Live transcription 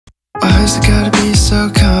Why's it gotta be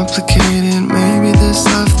so complicated? Maybe this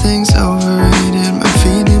love thing's overrated. My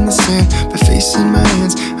feet in the sand, my face in my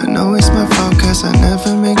hands. I know it's my fault cause I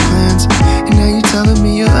never make plans. And now you're telling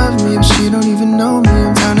me you love me, but she don't even know me.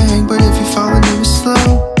 I'm down to hang, but if you're falling, do it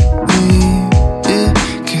slowly. Yeah,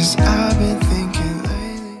 cause I've been thinking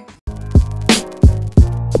lately.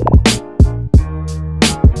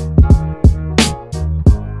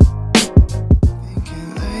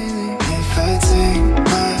 If I take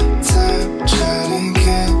my time, try to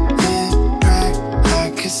get it right, I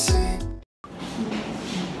could see.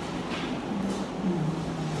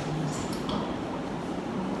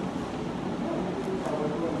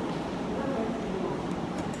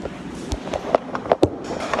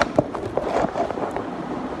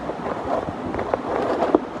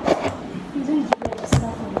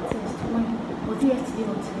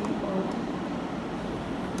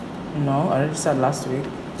 No, I already said last week.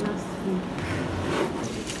 Last week.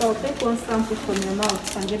 So take one sample from your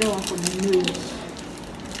mouth and the other one from your nose.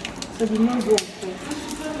 So the nose will first.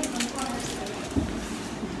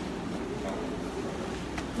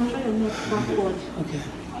 Measure your neck backward. Okay.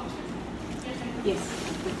 Yes.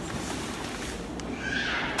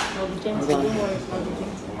 I'll be gentle. Don't worry, I'll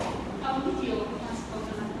be gentle.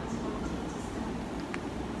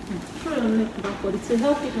 Show your neck backward. It will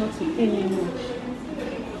help it not to pain you much.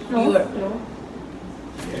 No, no.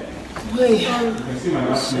 Wait. Sorry.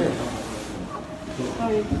 Sorry.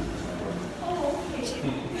 Sorry.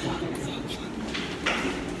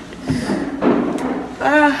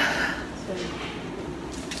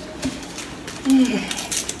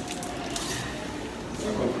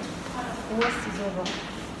 The worst is over.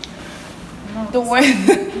 No. The worst.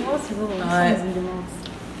 The worst is over. The sun is in the mouth.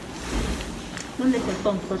 Don't let your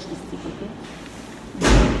tongue touch the stick, okay?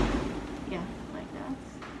 Yeah, like that.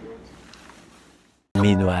 Good.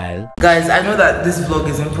 Meanwhile, Guys, I know that this vlog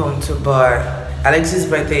is impromptu, but Alex's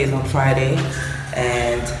birthday is on Friday,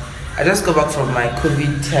 and I just got back from my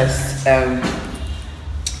COVID test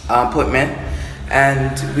appointment,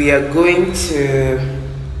 and we are going to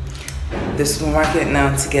the supermarket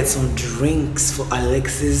now to get some drinks for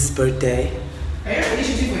Alex's birthday.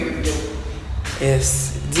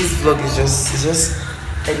 Yes, this vlog is just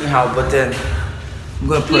anyhow, but then I'm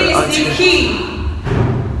gonna put it on together.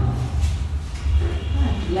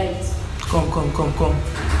 Light. Come.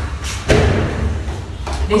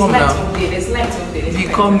 There's Come light now. up there. There's light up there. Be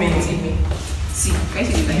coming. See, can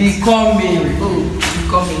you see the light? Be coming. Oh, be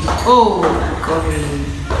coming. Oh, coming.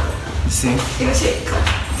 See? Take a shake.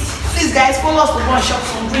 Please, guys, follow us to go and shop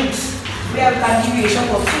some drinks. We have can give you a shop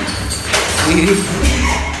of food.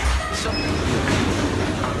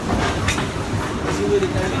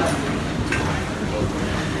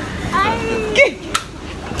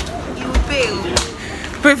 You will pay.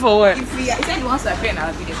 Pay for what? If he said he wants to pay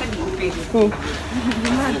now, he said he will pay. Who? The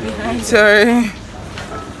man behind. Sorry.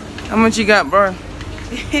 How much you got, bro?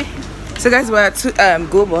 So guys, we're at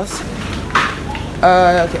Go Boss.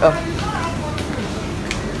 Okay. Oh.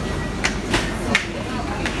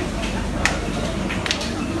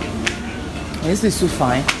 This is so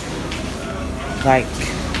fine. Like,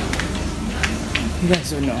 you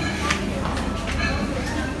guys don't know.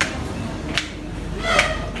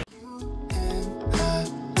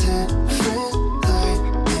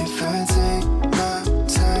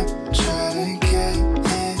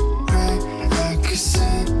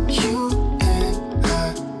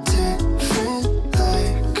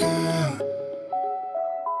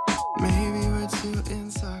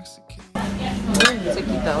 Take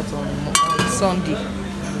it out on Sunday.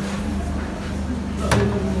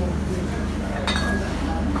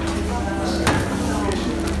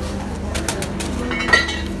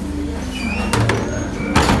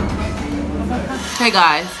 Hey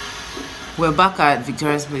guys, we're back at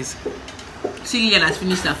Victoria's place. Singing has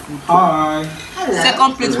finished her food. Hi.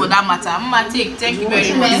 Second plate for that matter. Mama, thank you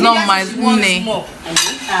very much. It's not my name.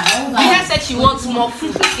 Nia said she wants more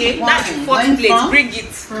food, okay? That's the fourth plate. Bring it.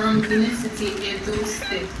 From University Edo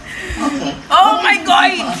State. Okay. Oh my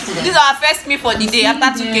god! This is our first meal for the day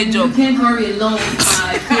after 2K job. You can't hurry along.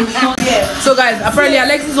 So guys, apparently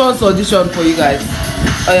Alexis wants audition for you guys.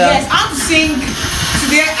 Oh, yeah. Yes, I'm to sing.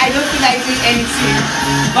 Today I don't feel like doing anything.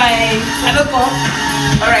 By Anoko.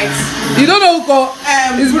 Alright. You don't know who called?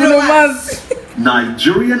 It's Bruno Mars.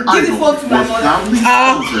 Nigerian Idol was proudly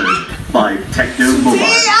sponsored by Techno Mobile.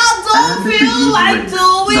 I don't feel like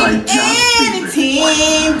doing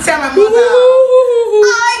anything. Tell my mother.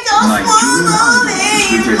 I just wanna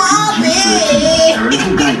live my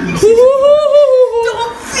parental guidance.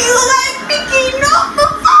 Don't feel like picking up the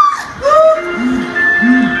phone.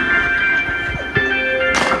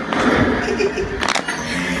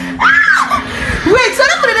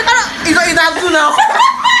 that too now.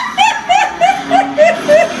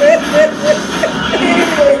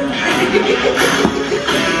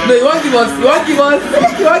 No, you won't give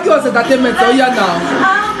us entertainment. So yeah now.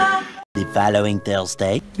 The following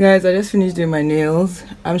Thursday. Guys, I just finished doing my nails.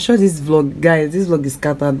 I'm sure this vlog is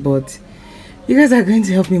scattered, but you guys are going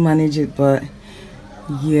to help me manage it. But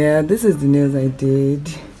yeah, this is the nails I did.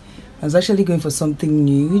 I was actually going for something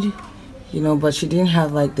nude, you know, but she didn't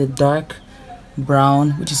have like the dark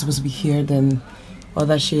brown, which is supposed to be here. Then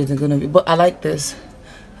other shades are gonna be. But I like this.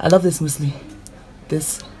 I love this mostly.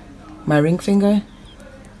 This, my ring finger.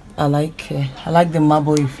 I like the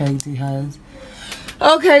marble effect it has.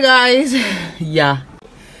 Okay guys, yeah.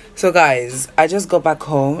 So guys, I just got back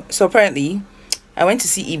home. So apparently I went to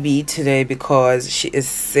see EB today because she is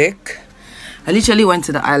sick. I literally went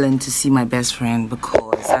to the island to see my best friend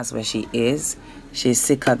because that's where she is. She's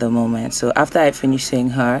sick at the moment. So after I finished seeing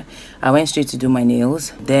her, I went straight to do my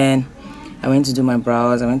nails. Then I went to do my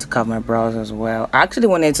brows. I went to carve my brows as well. I actually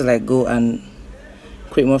wanted to like go and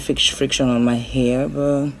create more friction on my hair,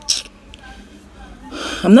 but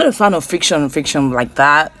I'm not a fan of friction like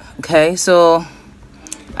that. Okay, so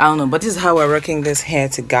I don't know, but this is how we're working this hair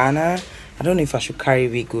to Ghana. I don't know if I should carry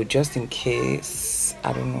wig or just in case.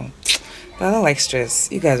 I don't know, but I don't like stress.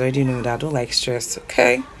 You guys already know that I don't like stress.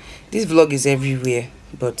 Okay, this vlog is everywhere,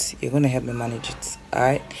 but you're gonna help me manage it. All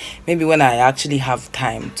right, maybe when I actually have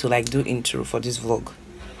time to like do intro for this vlog,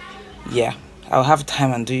 yeah, I'll have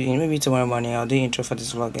time and do, maybe tomorrow morning I'll do intro for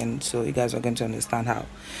this vlog, and so you guys are going to understand how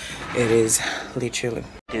it is literally.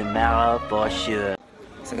 Tomorrow for sure.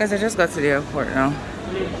 So guys, I just got to the airport now.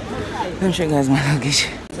 Let me show you guys my luggage.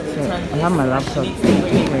 So I have my laptop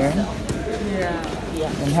here. Yeah.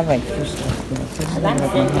 And I have like two stuff. This is gonna be my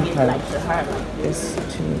hand card. This is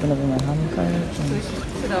gonna be my hand card.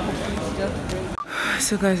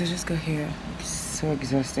 So guys, I just got here. It's so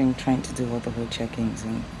exhausting trying to do all the whole check-ins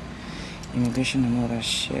and immigration and all that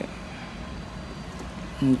shit.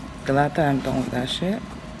 I'm glad that I'm done with that shit.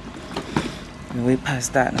 We're way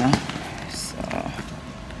past that now.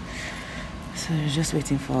 So we're just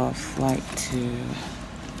waiting for a flight to,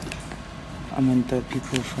 I mean the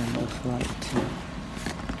people from the flight to,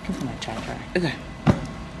 looking for my charger. Okay.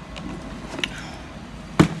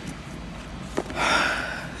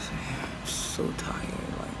 I'm so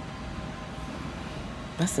tired, like,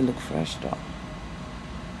 that's to look fresh though.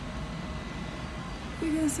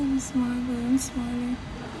 You guys see me smile, but I'm smiling.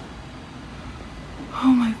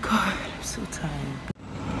 Oh my god, I'm so tired.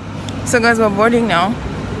 So guys, we're boarding now.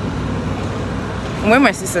 I'm wearing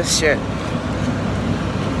my sister's shirt.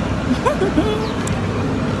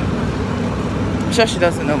 I'm sure she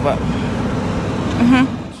doesn't know, but Trying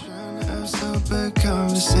to have sober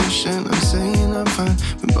conversation. I'm saying I'm fine.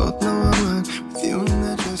 We both know I'm on with you and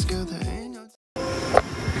that dress, girl. There ain't no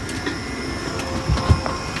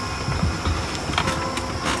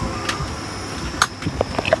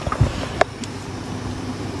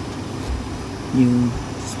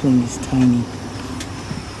this plane is tiny.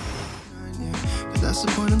 But that's the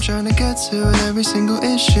point I'm trying to get to. Every single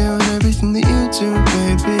issue and everything that you do,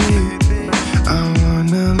 baby. I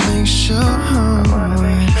wanna make sure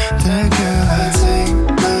that girl, I take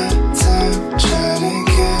my time, try to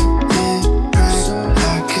get it right. I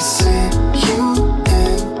could see you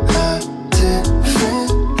in a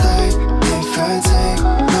different light. If I take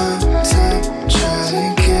my time, try to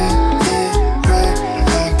get it right.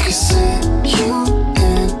 I could see you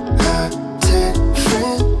in a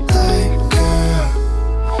different light, girl.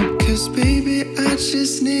 'Cause baby, I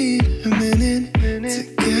just need a minute to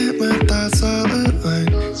get my thoughts all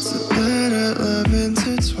aligned, so let our love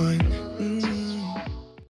intertwine.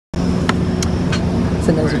 So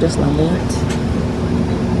guys, we just landed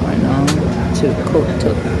right now to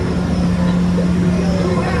Koto.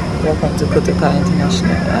 Welcome to Kotoka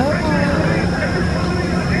International Airport.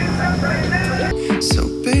 So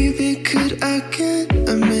baby, could I get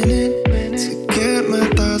a minute to get my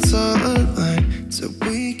thoughts all aligned, so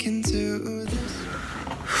we can do this?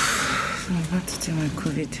 I'm about to do my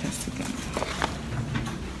COVID test again.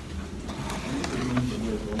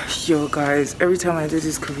 Yo guys, every time I do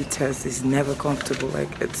this COVID test, it's never comfortable.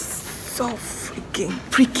 Like, it's so freaking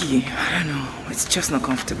pricky. I don't know, it's just not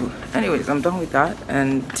comfortable. Anyways, I'm done with that,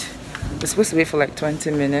 and we're supposed to wait for like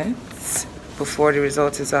 20 minutes before the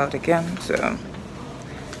result is out again. So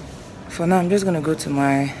for now, I'm just gonna go to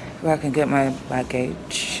where I can get my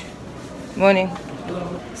baggage. Morning.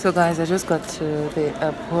 So guys, I just got to the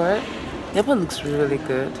airport. The airport looks really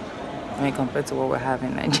good, I mean, compared to what we're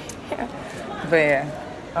having in Nigeria. But yeah,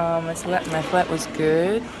 my flight was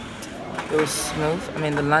good. It was smooth. I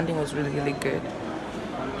mean, the landing was really good.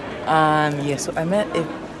 Yeah, so I met a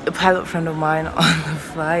a pilot friend of mine on the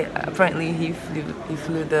flight. Apparently he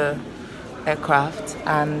flew the aircraft,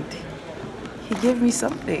 and he gave me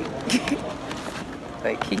something.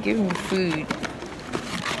 Like, he gave me food.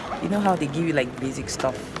 You know how they give you like basic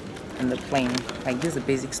stuff in the plane? Like, this is the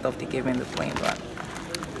basic stuff they gave me in the plane, right?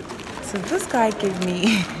 So this guy gave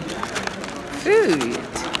me food.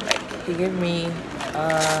 Like, he gave me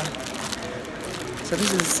so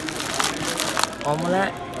this is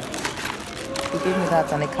omelette. He gave me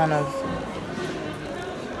that and a kind of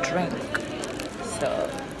drink. So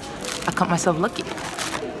I count myself lucky.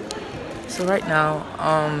 So right now,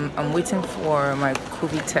 I'm waiting for my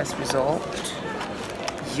COVID test result.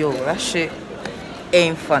 Yo, that shit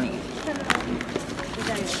ain't funny.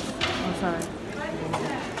 I'm sorry.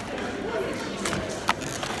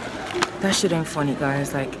 That shit ain't funny,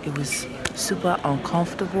 guys. Like, it was super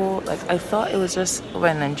uncomfortable. Like, I thought it was just over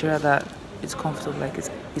in Nigeria that it's comfortable. Like, it's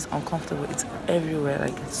uncomfortable. It's everywhere.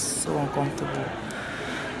 Like, it's so uncomfortable.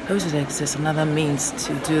 I wish there exists another means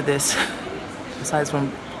to do this besides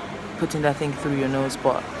from putting that thing through your nose.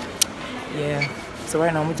 But yeah, so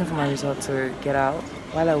right now I'm waiting for my result to get out.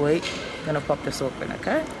 While I wait, I'm gonna pop this open,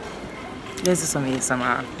 okay? Let's do some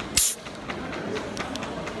ASMR.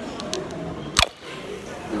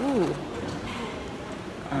 Ooh.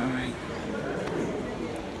 Alright.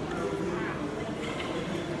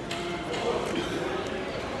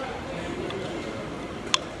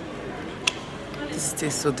 This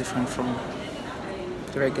tastes so different from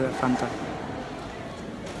the regular Fanta.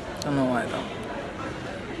 I don't know why though.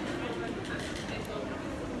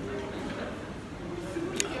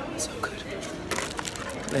 So good.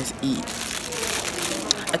 Let's eat.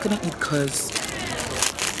 I couldn't eat because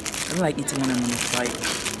I don't like eating when I'm on a flight.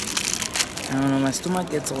 I don't know, my stomach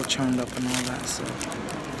gets all churned up and all that, so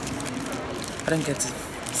I don't get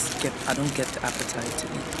the appetite to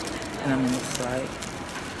eat when I'm on the flight.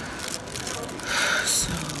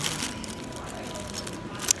 So,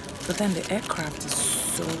 but then the aircraft is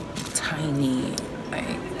so tiny,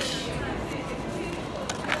 like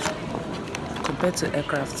compared to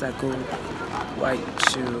aircrafts that go like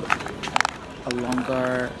to a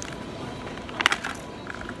longer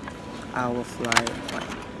hour flight, like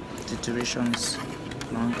the duration's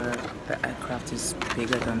longer. The aircraft is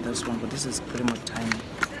bigger than this one, but this is pretty much tiny.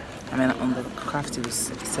 I mean, on the craft it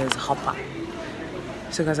says hopper.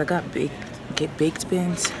 So guys, I got baked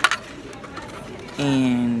beans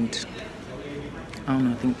and I don't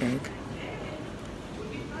know, I think egg.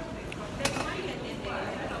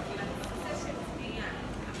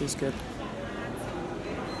 Feels good.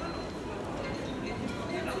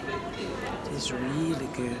 It's really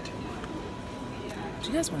good. Do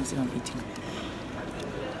you guys want to see what I'm eating?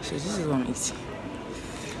 So this is what I'm eating.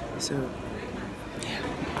 So yeah.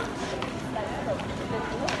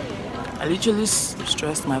 I literally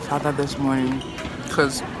stressed my father this morning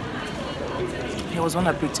because he was one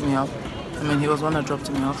that picked me up. I mean, he was one that dropped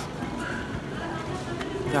me off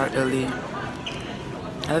very early.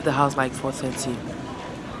 I left the house like 4:30.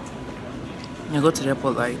 I go to the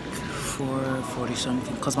airport like 4:40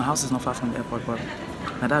 something because my house is not far from the airport, but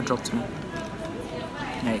my dad dropped me.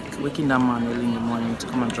 Like, waking that man early in the morning to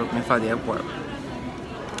come and drop me at the airport.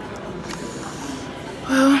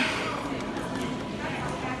 Well,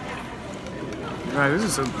 right, this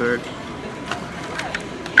is so good.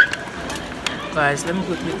 Guys, let me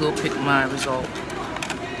quickly go pick my result.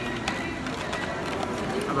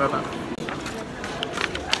 Bye-bye.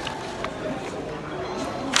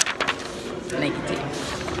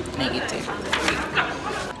 Negative.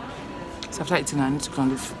 So after eating, I need to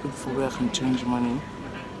kind of look for where I can change money.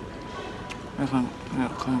 I can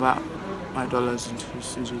convert my dollars into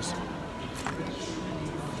cedis.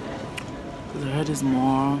 Because I heard it's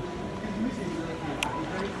more.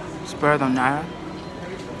 It's better than Naira.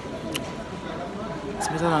 It's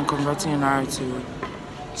better than converting a Naira to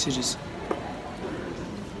cedis.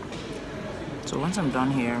 So once I'm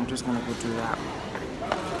done here, I'm just gonna go do that.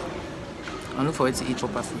 I look forward to eat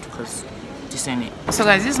proper food because this ain't it. So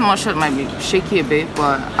guys, this mustard might be shaky a bit,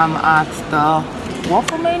 but I'm at the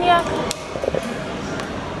Waffle Mania.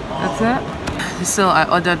 That's it. So I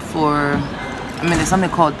ordered for, I mean, there's something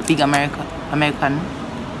called the Big American,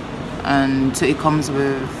 and so it comes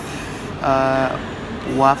with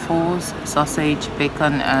waffles, sausage,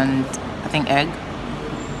 bacon, and I think egg,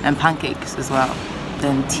 and pancakes as well.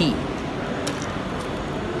 Then tea.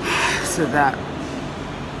 So that.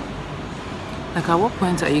 Like, at what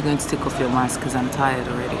point are you going to take off your mask? Because I'm tired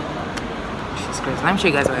already. Jesus Christ. Let me show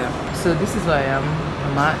you guys where I am. So this is where I am.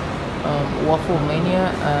 I'm at Waffle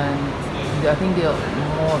Mania, and I think they're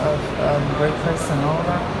more of breakfast and all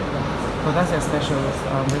that. But that's their specials.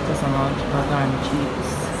 Breakfast and lunch, burger and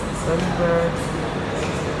cheese. Sunbird.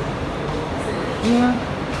 Yeah,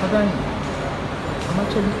 hold on. I'm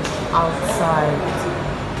actually outside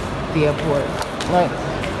the airport. Like,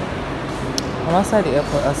 I'm outside the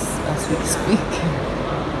airport as we speak.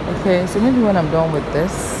 Okay, so maybe when I'm done with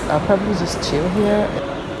this, I'll probably just chill here.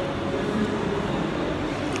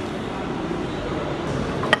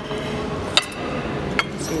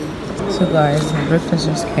 So guys, my breakfast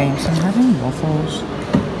just came. So I'm having waffles,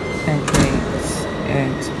 pancakes,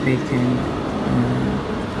 eggs, bacon,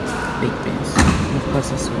 baked beans, and of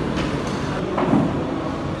course a soup.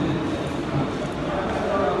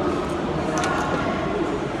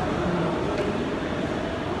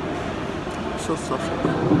 So fluffy.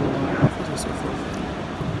 Waffles are so fluffy.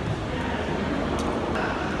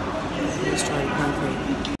 Let's try the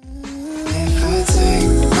pancake. If I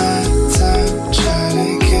take my time, try to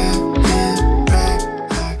get it right,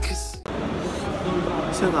 I could see.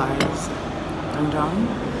 So guys, I'm done. I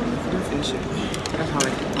didn't finish it. That's how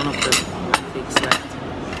like one of the pancakes left.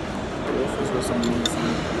 The waffles was amazing.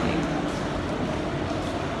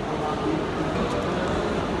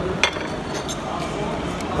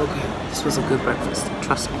 Okay, this was a good breakfast,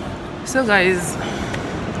 trust me. So guys,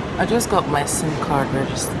 I just got my SIM card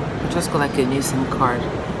registered. I just got like a new SIM card.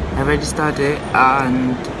 I registered it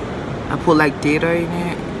and I put like data in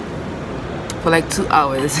it for like 2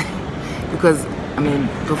 hours because I mean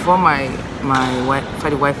before my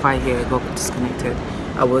Wi-Fi here got disconnected,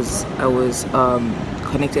 I was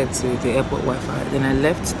connected to the airport Wi-Fi. Then I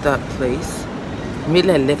left that place.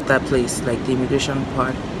 Immediately I left that place, like the immigration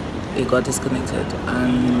part, it got disconnected,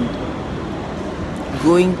 and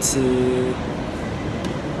going to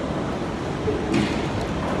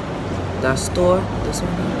that store, this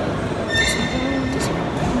one,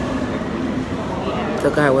 the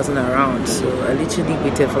guy wasn't around, so I literally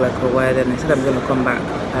waited for like a while, and I said I'm gonna come back.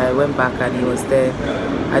 I went back and he was there.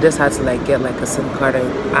 I just had to like get like a SIM card and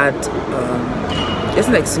add it's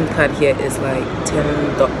like SIM card here is like 10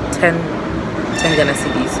 Ghana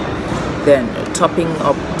cedis. Then topping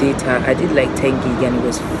up data, I did like 10 gig and it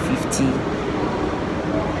was 50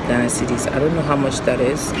 Ghana cedis. I don't know how much that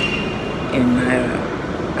is in Naira.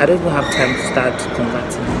 I don't even have time to start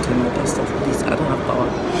converting into all that stuff. At least I don't have power.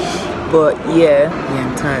 But yeah,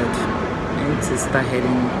 I'm tired. I need to start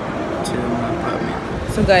heading to my apartment.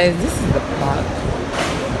 So guys, this is the park.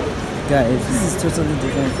 Guys, this is totally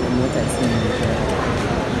different from what I see in Nigeria.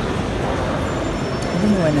 I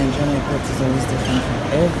don't know why Nigerian airport is always different from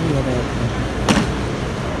every other airport.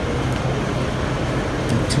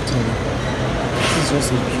 Totally. This is just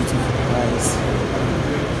so beautiful, guys.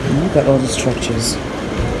 And look at all the structures.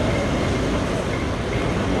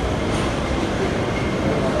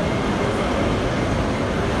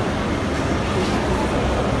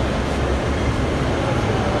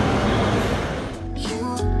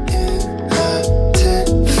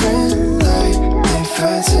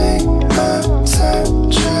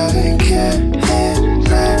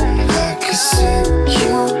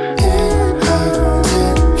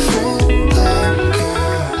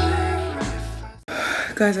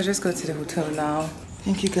 Guys, I just got to the hotel now.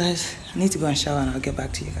 Thank you guys. I need to go and shower and I'll get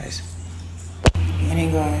back to you guys.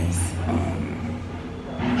 Morning guys.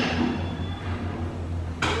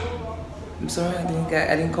 I'm sorry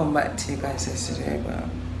I didn't come back to you guys yesterday, but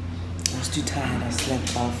I was too tired. I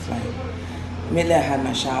slept off. Like immediately I had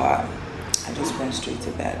my shower, I just went straight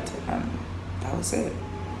to bed and that was it.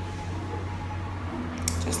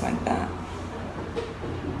 Just like that.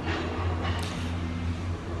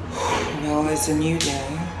 Well, it's a new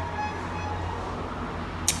day,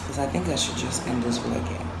 because I think I should just end this vlog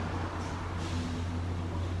here.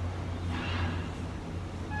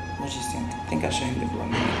 What do you think? I think I should end the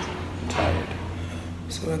vlog here. I'm tired.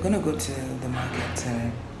 So we're gonna go to the market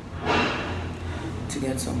to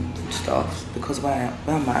get some stuff, because where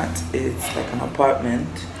I'm at, it's like an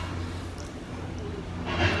apartment.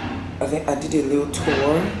 I think I did a little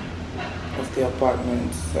tour of the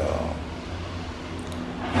apartment, so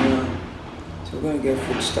yeah. So we're gonna get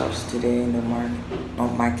foodstuffs today in the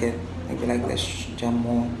market, maybe like the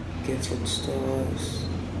Jamo, get food stores,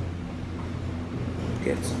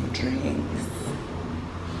 get some drinks.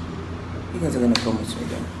 You guys are gonna come with me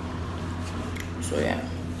though. So yeah,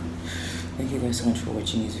 thank you guys so much for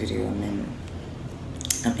watching this video. I mean,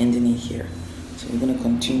 I'm ending it here. So we're gonna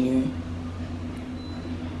continue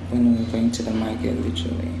when we're going to the market,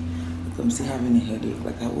 literally. I'm still having a headache.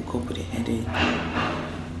 Like I woke up with a headache.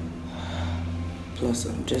 Plus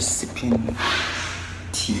I'm just sipping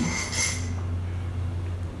tea.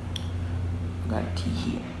 I got tea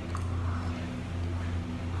here.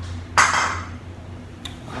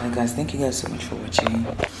 Alright guys, thank you guys so much for watching.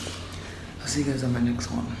 I'll see you guys on my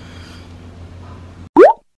next one.